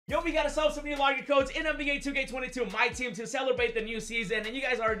we got ourselves some new login codes in NBA 2K22 My Team to celebrate the new season, and you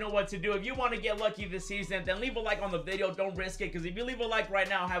guys already know what to do. If you want to get lucky this season, then leave a like on the video. Don't risk it, because if you leave a like right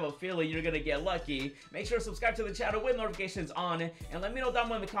now, I have a feeling you're gonna get lucky. Make sure to subscribe to the channel with notifications on, and let me know down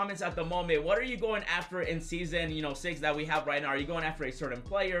below in the comments at the moment, what are you going after in season 6 that we have right now? Are you going after a certain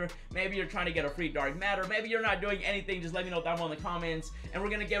player? Maybe you're trying to get a free dark matter. Maybe you're not doing anything. Just let me know down below in the comments, and we're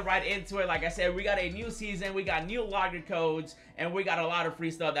gonna get right into it. Like I said, we got a new season, we got new login codes, and we got a lot of free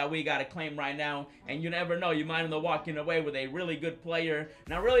stuff that we gotta claim right now. And you never know, you might end up walking away with a really good player.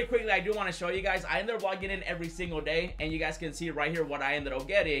 Now really quickly, I do want to show you guys, I ended up logging in every single day, and you guys can see right here what I ended up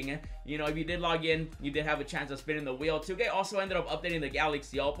getting. If you did log in, you did have a chance of spinning the wheel. 2K also ended up updating the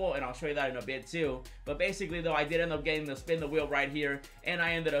Galaxy Opal, and I'll show you that in a bit too. But basically though, I did end up getting the spin the wheel right here, and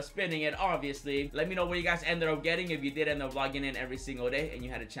I ended up spinning it, obviously. Let me know what you guys ended up getting if you did end up logging in every single day and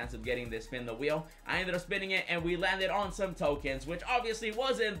you had a chance of getting this spin the wheel. I ended up spinning it, and we landed on some tokens, which obviously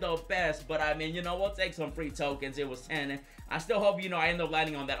wasn't the best, but I mean, we'll take some free tokens. It was 10. I still hope, I end up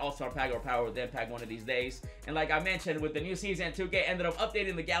landing on that All-Star pack or Power Within pack one of these days. And like I mentioned, with the new season, 2K ended up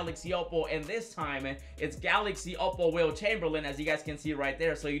updating the Galaxy Opal, and this time it's Galaxy Opal Will Chamberlain, as you guys can see right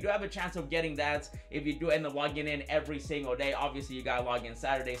there. So you do have a chance of getting that if you do end up logging in every single day. Obviously, you gotta log in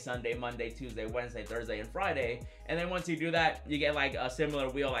Saturday, Sunday, Monday, Tuesday, Wednesday, Thursday, and Friday. And then once you do that, you get like a similar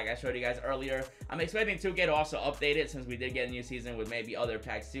wheel like I showed you guys earlier. I'm expecting 2K to also update it, since we did get a new season with maybe other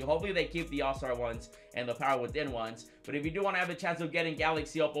packs too. Hopefully they keep the All-Star ones and the Power Within ones. But if you do want to have a chance of getting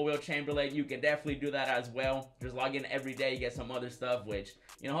Galaxy Opal Will Chamberlain, you can definitely do that as well. Just log in every day, you get some other stuff, which,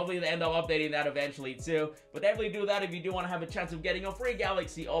 hopefully they end up updating that eventually too. But definitely do that if you do want to have a chance of getting a free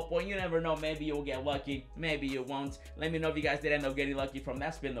Galaxy Opal. You never know, maybe you'll get lucky, maybe you won't. Let me know if you guys did end up getting lucky from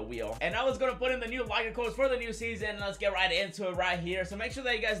that spin the wheel. And now let's go to put in the new login codes for the new season. Let's get right into it right here. So make sure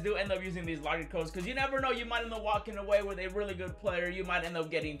that you guys do end up using these login codes, because you never know, you might end up walking away with a really good player. You might end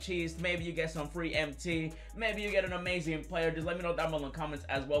up getting cheesed. Maybe you get some free MT. Maybe you get an amazing player. Just let me know down below in the comments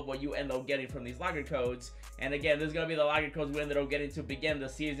as well what you end up getting from these login codes. And again, this is going to be the login codes we ended up getting to begin the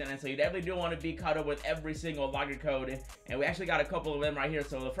season, and so you definitely do want to be caught up with every single login code. And we actually got a couple of them right here.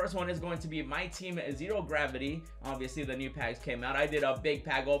 So the first one is going to be My Team Zero Gravity. Obviously the new packs came out. I did a big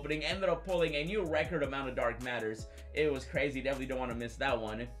pack opening, ended up pulling a new record amount of dark matters. It was crazy. Definitely don't want to miss that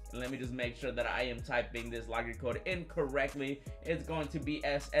one. Let me just make sure that I am typing this login code incorrectly. It's going to be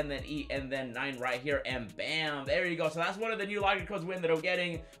S and then E and then 9 right here, and bam, there you go. So that's one of the new login codes we ended up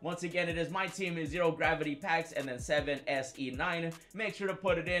getting. Once again, it is My Team Zero Gravity packs and then 7SE9. Make sure to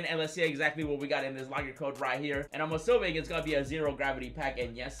put it in, and let's see exactly what we got in this login code right here. And I'm assuming it's gonna be a Zero Gravity pack,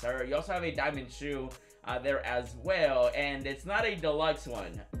 and yes sir, you also have a diamond shoe there as well, and it's not a deluxe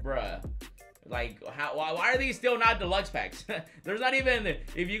one, bruh. Like, why are these still not deluxe packs? There's not even,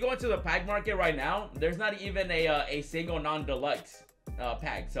 if you go into the pack market right now, there's not even a single non-deluxe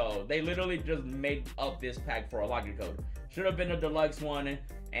pack. So they literally just made up this pack for a login code. Should have been a deluxe one,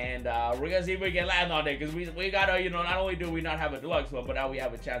 and we're gonna see if we can land on it, because we gotta, not only do we not have a deluxe one, but now we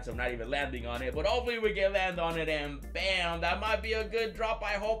have a chance of not even landing on it. But hopefully we can land on it, and bam, that might be a good drop.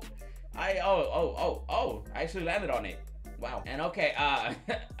 I hope. I actually landed on it. Wow. And okay,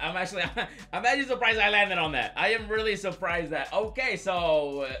 I'm actually surprised I landed on that. I am really surprised that, okay,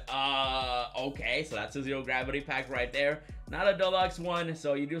 so that's a Zero Gravity pack right there. Not a deluxe one,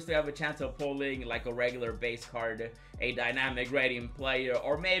 so you do still have a chance of pulling like a regular base card, a dynamic rating player,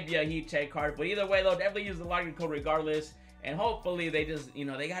 or maybe a heat check card. But either way though, definitely use the login code regardless. And hopefully they just,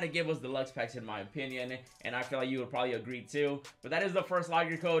 they gotta give us deluxe packs in my opinion. And I feel like you would probably agree too. But that is the first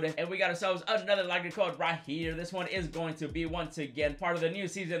login code. And we got ourselves another login code right here. This one is going to be, once again, part of the new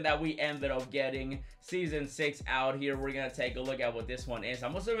season that we ended up getting. Season 6 out here. We're gonna take a look at what this one is.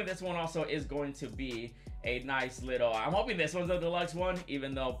 I'm assuming this one also is going to be a nice little, I'm hoping this one's a deluxe one,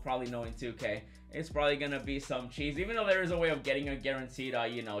 even though probably knowing 2K, it's probably gonna be some cheese, even though there is a way of getting a guaranteed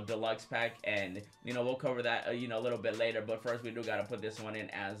deluxe pack, and we'll cover that a little bit later. But first we do gotta put this one in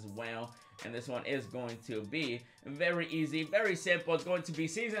as well, and this one is going to be very easy, very simple. It's going to be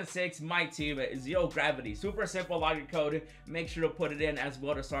Season 6 My Team Zero Gravity. Super simple login code. Make sure to put it in as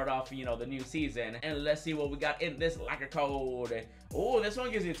well to start off the new season. And let's see what we got in this login code. Oh, this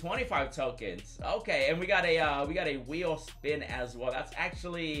one gives you 25 tokens. Okay, and we got a wheel spin as well. That's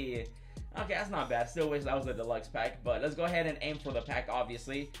actually, okay, that's not bad. Still wish that was a deluxe pack, but let's go ahead and aim for the pack,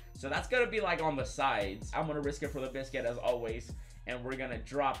 obviously. So that's gonna be like on the sides. I'm gonna risk it for the biscuit as always. and we're gonna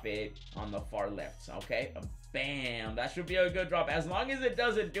drop it on the far left. Okay, bam, that should be a good drop as long as it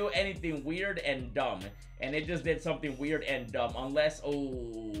doesn't do anything weird and dumb. And it just did something weird and dumb, unless,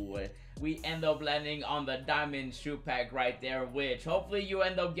 oh, we end up landing on the diamond shoe pack right there, which hopefully you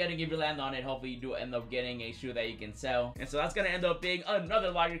end up getting. If you land on it, hopefully you do end up getting a shoe that you can sell. And so that's gonna end up being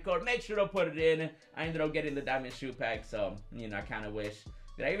another lottery code. Make sure to put it in. I ended up getting the diamond shoe pack, so, you know, I kind of wish.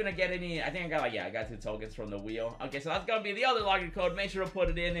 Did I even get any? I think I got, like, yeah, I got 2 tokens from the wheel. Okay, so that's gonna be the other lottery code. Make sure to put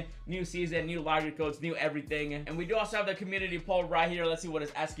it in. New season, new lottery codes, new everything. And we do also have the community poll right here. Let's see what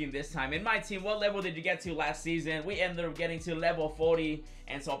it's asking this time. In my team, what level did you get to last season? We ended up getting to level 40.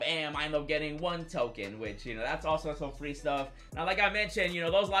 And so, bam, I ended up getting 1 token, which, you know, that's also some free stuff. Now, like I mentioned, you know,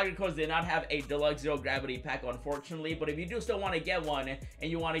 those lottery codes did not have a deluxe zero gravity pack, unfortunately. But if you do still want to get one,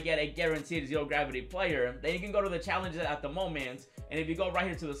 and you want to get a guaranteed zero gravity player, then you can go to the challenges at the moment. And if you go right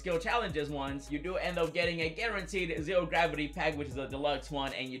here to the skill challenges ones, you do end up getting a guaranteed zero gravity pack, which is a deluxe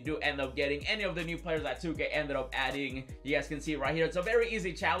one. And you do end up getting any of the new players that 2K ended up adding. You guys can see right here. It's a very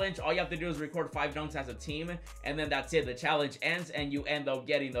easy challenge. All you have to do is record 5 dunks as a team. And then that's it. The challenge ends and you end up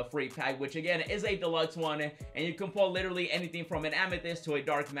getting the free pack, which again is a deluxe one. And you can pull literally anything from an amethyst to a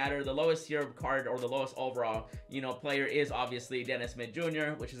dark matter. The lowest tier card or the lowest overall, you know, player is obviously Dennis Smith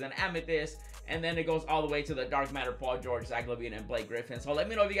Jr., which is an amethyst. And then it goes all the way to the dark matter Paul George, Zach LaVine, and Blake Griffin. So let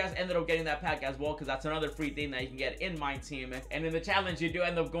me know if you guys ended up getting that pack as well, because that's another free thing that you can get in my team. And in the challenge, you do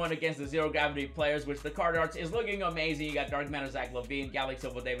end up going against the zero gravity players, which the card arts is looking amazing. You got dark matter Zach LaVine, Galaxy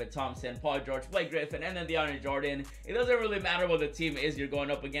Opal David Thompson, Paul George, Blake Griffin, and then DeAndre Jordan. It doesn't really matter what the team is you're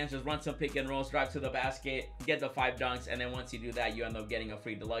going up against. Just run some pick and rolls, drive to the basket, get the 5 dunks, and then once you do that, you end up getting a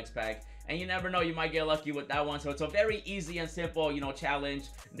free deluxe pack. And you never know, you might get lucky with that one. So it's a very easy and simple, you know, challenge.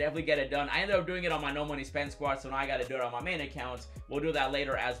 Definitely get it done. I ended up doing it on my no money spend squad, so now I got to do it on my main account. We'll do that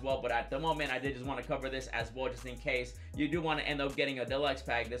later as well, but at the moment I did just want to cover this as well, just in case you do want to end up getting a deluxe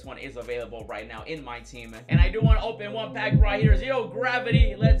pack. This one is available right now in my team. And I do want to open 1 pack right here. Zero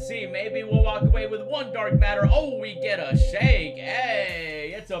gravity. Let's see, maybe we'll walk away with 1 dark matter. Oh, we get a shake.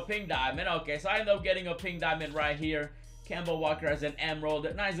 Hey, it's a pink diamond. Okay, so I end up getting a pink diamond right here. Campbell Walker as an emerald.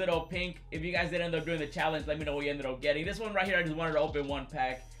 Nice little pink. If you guys did end up doing the challenge, let me know what you ended up getting. This one right here, I just wanted to open 1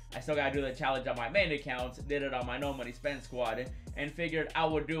 pack. I still gotta do the challenge on my main account. Did it on my no money spend squad. And figured I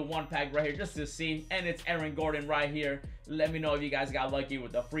would do 1 pack right here just to see. And it's Aaron Gordon right here. Let me know if you guys got lucky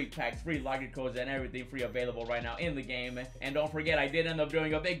with the free packs, free lottery codes, and everything free available right now in the game. And don't forget, I did end up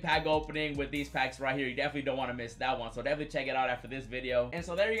doing a big pack opening with these packs right here. You definitely don't want to miss that one. So definitely check it out after this video. And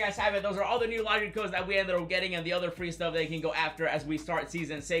so there you guys have it. Those are all the new lottery codes that we ended up getting and the other free stuff that you can go after as we start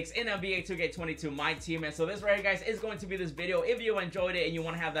Season 6 in NBA 2K22 My Team. And so this right here, guys, is going to be this video. If you enjoyed it and you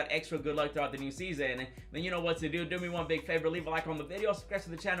want to have that extra good luck throughout the new season, then you know what to do. Do me one big favor. Leave a like on the video. Subscribe to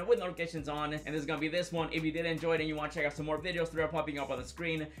the channel with notifications on. And this is going to be this one. If you did enjoy it and you want to check out some more videos, they're popping up on the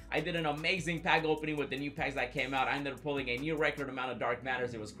screen. I did an amazing pack opening with the new packs that came out. I ended up pulling a new record amount of dark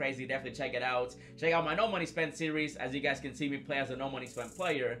matters. It was crazy. Definitely check it out. Check out my no money spent series, as you guys can see me play as a no money spent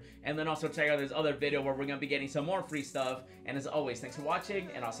player. And then also check out this other video where we're going to be getting some more free stuff. And as always, thanks for watching,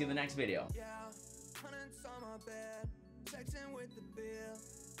 and I'll see you in the next video. Texting with the bill,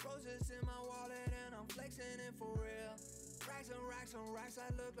 roses in my wallet, and I'm flexing it for real. Racks and racks and racks, I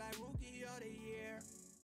look like rookie of the year.